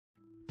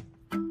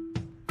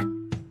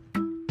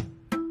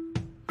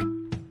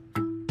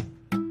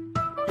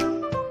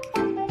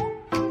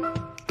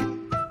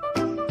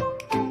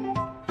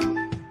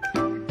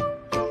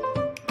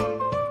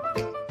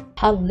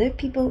Hello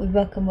people,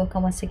 welcome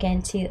once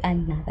again to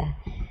another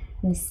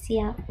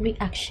MISIA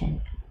reaction,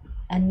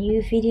 a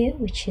new video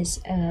which is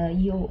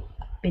you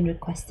been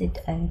requested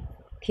a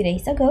few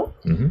days ago.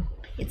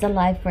 It's a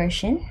live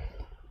version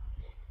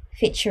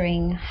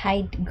featuring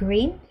HIDE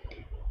GReeeeN.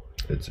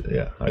 It's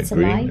HIDE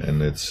GReeeeN,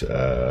 and it's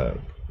a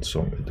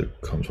song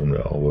that comes from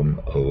the album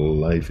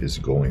Life is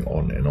Going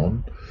On and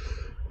On.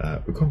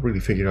 We can't really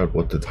figure out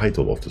what the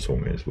title of the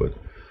song is, but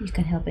you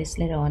can help us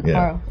later on,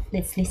 yeah, or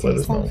let's listen to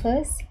the song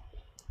first.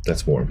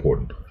 That's more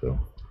important. So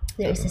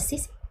there is a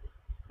CC.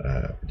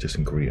 Just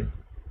in Korean.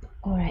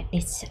 All right,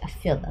 let's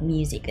feel the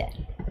music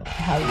then.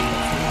 How you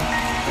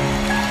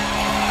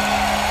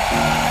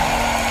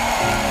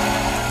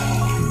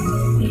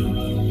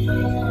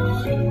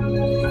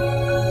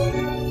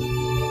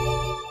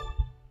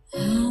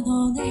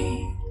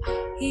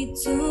い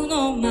つ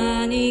の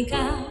間にか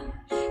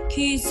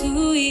気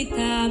づい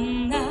た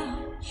んだ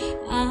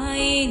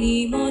愛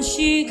にも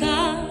し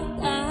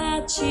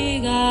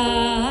形が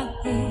あ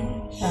って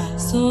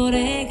そ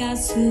れが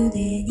す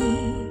で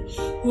に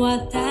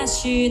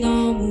私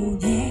の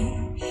胸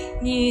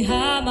に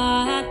は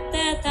まっ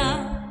てた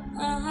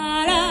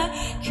なら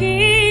き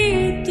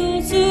っ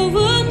とずっと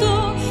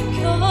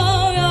今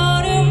日よ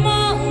りも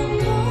っ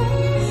と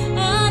あ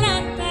な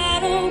た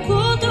のこ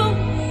と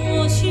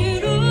を知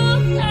る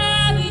た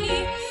びに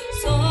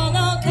その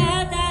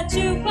形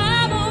は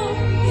も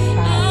うあ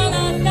な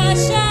たじ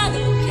ゃな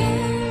きゃ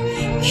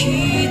き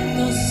っと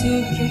隙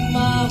間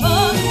を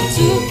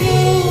作っ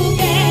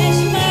てし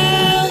ま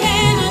うね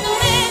あの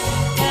ね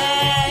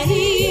大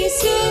好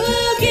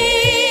き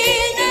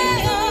だ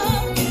よ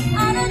あ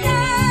なた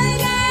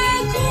が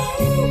心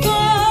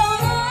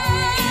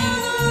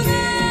の中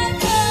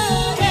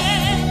で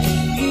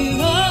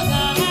広が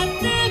っ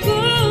てく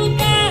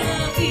た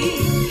び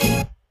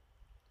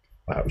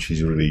Wow,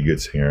 she's a really good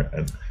singer,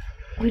 and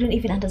we don't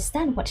even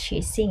understand what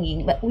she's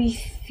singing, but we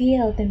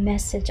feel the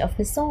message of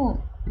the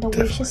song, the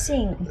way she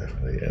sings.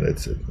 Definitely, and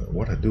it's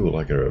what I do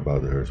like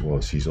about her as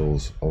well. She's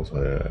also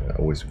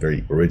always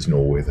very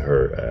original with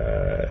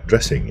her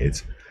dressing.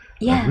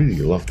 I really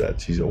love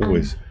that. She's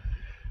always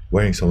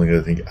wearing something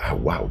that I think,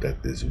 wow,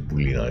 that is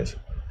really nice.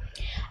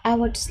 I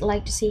would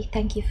like to say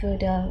thank you for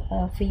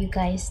you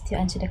guys to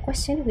answer the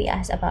question we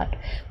asked about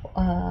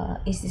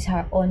is this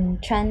her own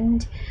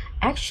trend.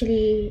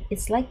 Actually,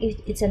 it's like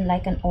it's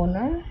like an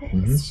honor.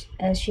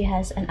 She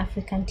has an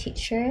African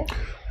teacher.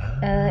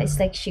 It's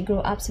like she grew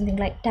up something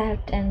like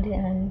that,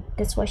 and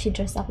that's why she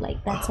dressed up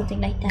like that, something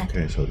like that.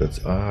 Okay, so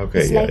that's okay.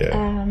 It's Yeah, like,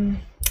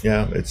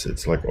 yeah.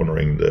 It's like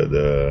honoring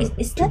the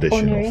it's not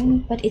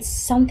honoring, but it's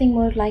something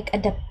more like I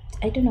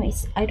don't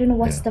know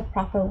what's the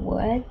proper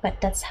word, but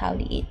that's how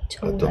it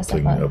told us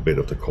about a bit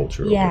of the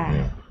culture.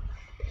 Yeah.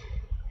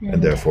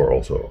 And therefore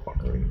also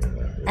honoring.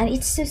 And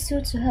it's so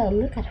suited to her.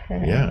 Look at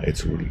her. Yeah,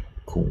 it's really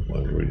cool. I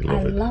really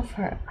love it. I love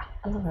her.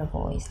 I love her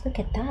voice. Look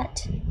at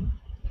that.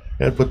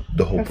 Yeah, but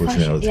the whole Her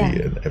personality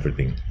fashion, and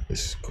everything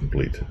is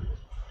complete.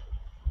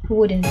 Who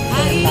wouldn't feel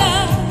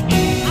that?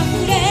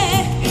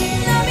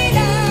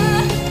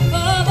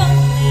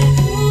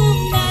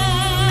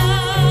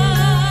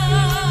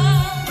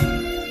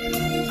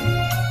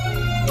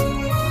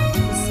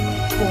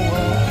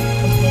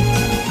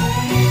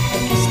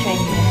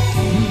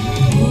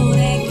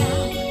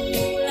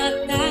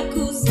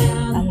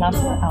 I love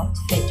her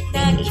outfit.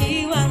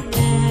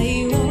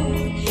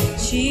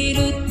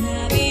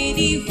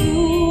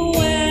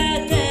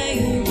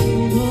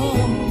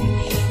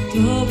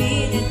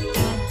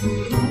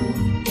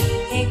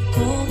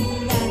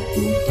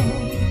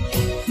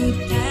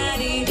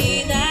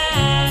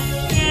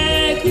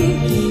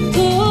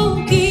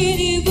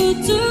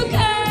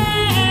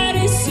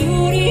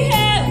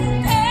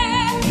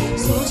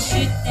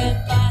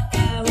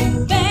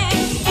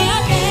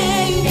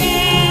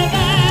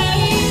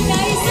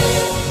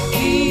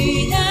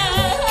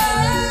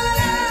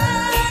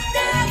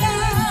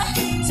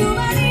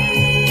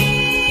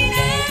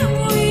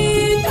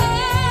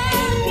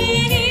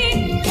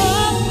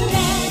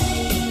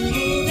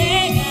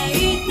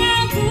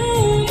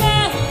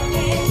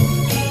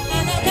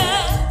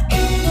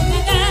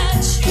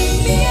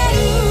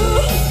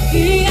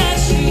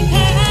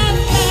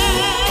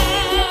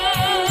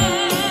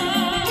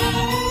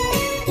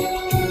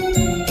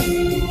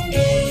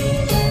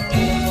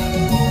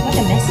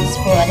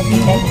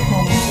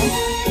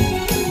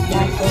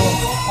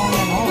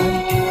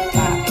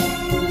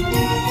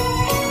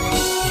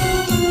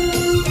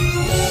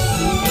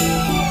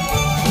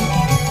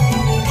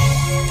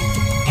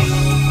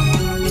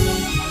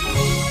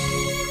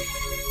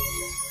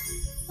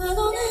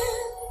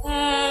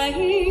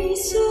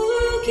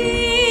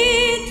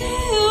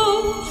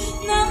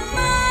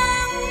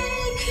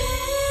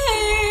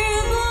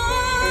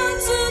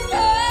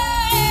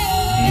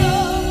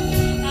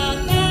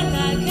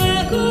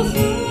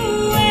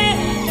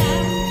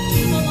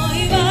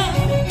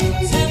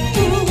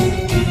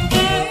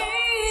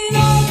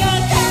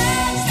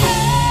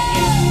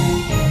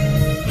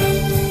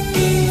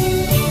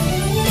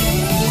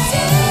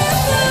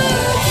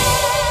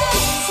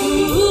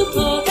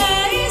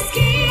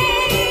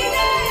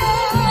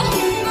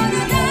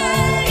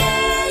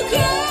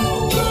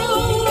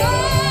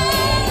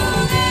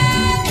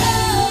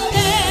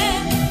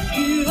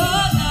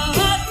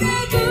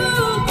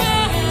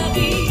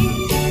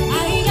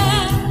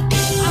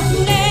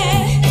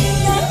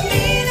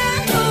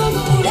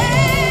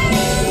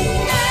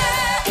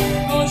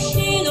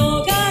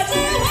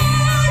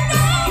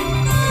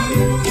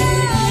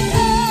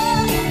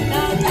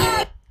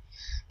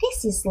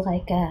 is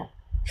like a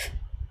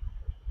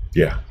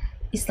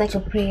it's like a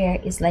prayer,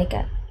 it's like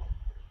a,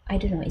 I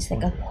don't know, it's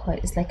like a poet,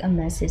 it's like a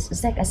message,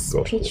 it's like a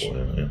speech.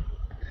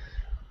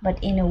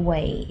 But in a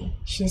way,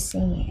 she's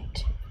singing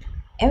it.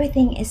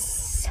 Everything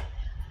is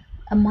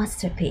a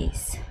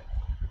masterpiece.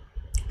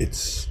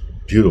 It's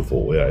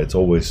beautiful, yeah. It's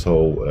always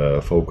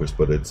so focused,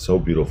 but it's so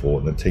beautiful,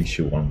 and it takes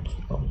you on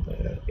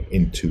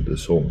into the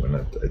song, and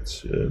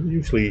it's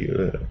usually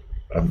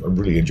I'm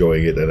really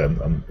enjoying it, and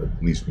I'm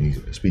at least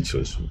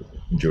speechless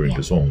during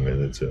the song,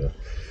 and it's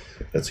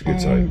that's a good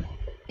sign.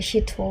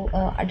 She told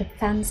the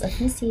fans of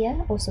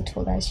MISIA also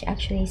told us she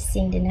actually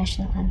sing the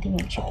national anthem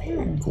of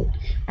Japan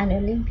and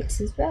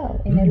Olympics as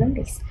well. In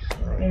Olympics,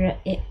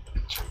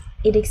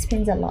 it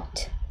explains a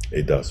lot.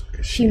 It does.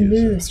 She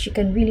moves. She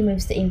can really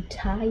move the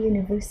entire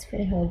universe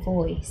with her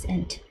voice,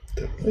 and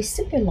we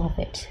super love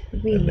it.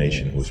 Really, a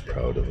nation who's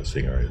proud of a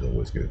singer is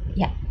always good.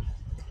 Yeah.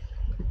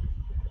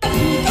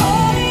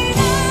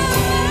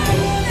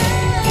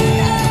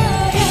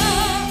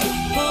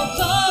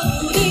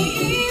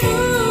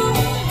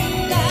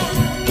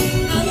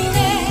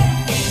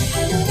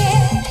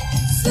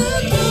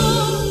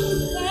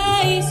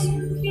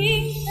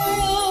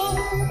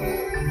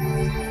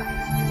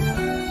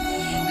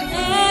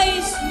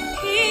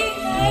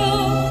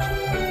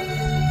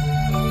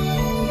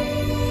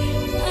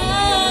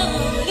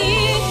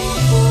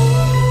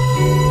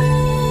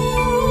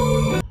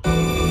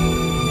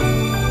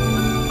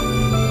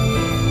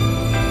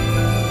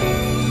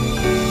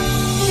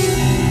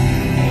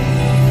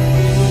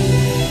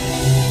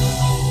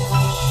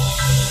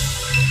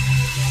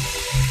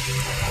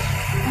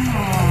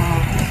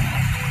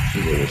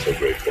 So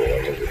grateful.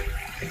 I love it.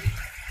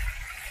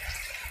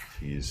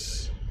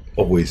 She's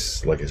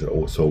always, like I said,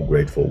 always so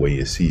grateful when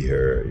you see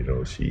her. You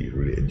know, she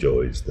really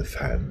enjoys the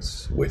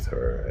fans with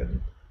her,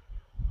 and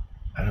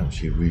I don't know,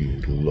 she really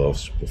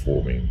loves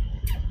performing.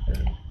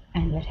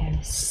 And with her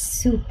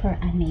super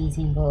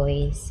amazing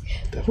voice,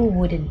 who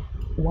wouldn't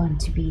want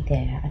to be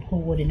there, and who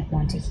wouldn't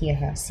want to hear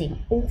her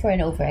sing over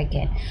and over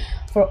again?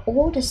 For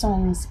all the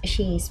songs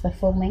she is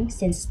performing,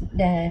 since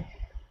the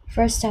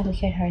first time we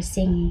heard her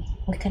sing,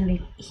 we can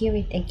hear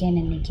it again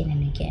and again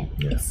and again.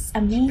 Yeah, it's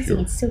amazing.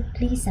 It's so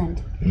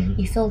pleasant.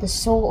 You feel the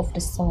soul of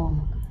the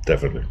song.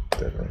 Definitely.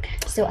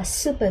 So a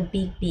super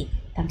big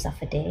thumbs up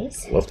for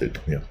this. Loved it.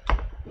 Yeah.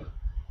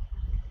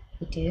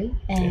 We do.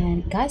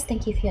 And guys,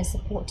 thank you for your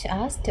support to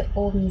us, to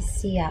all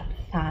MISIA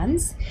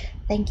fans.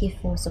 Thank you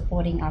for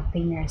supporting our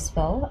premiere as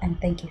well,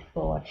 and thank you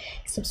for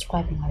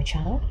subscribing our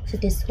channel. So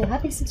those who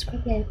haven't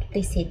subscribed yet,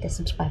 please hit the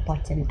subscribe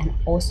button and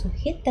also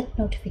hit that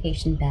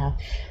notification bell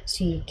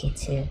so you get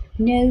to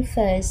know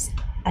first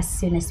as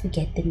soon as we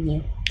get the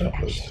new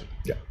reaction.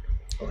 Yeah.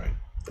 All right.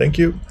 Thank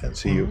you, and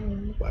see you.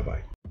 Bye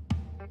bye.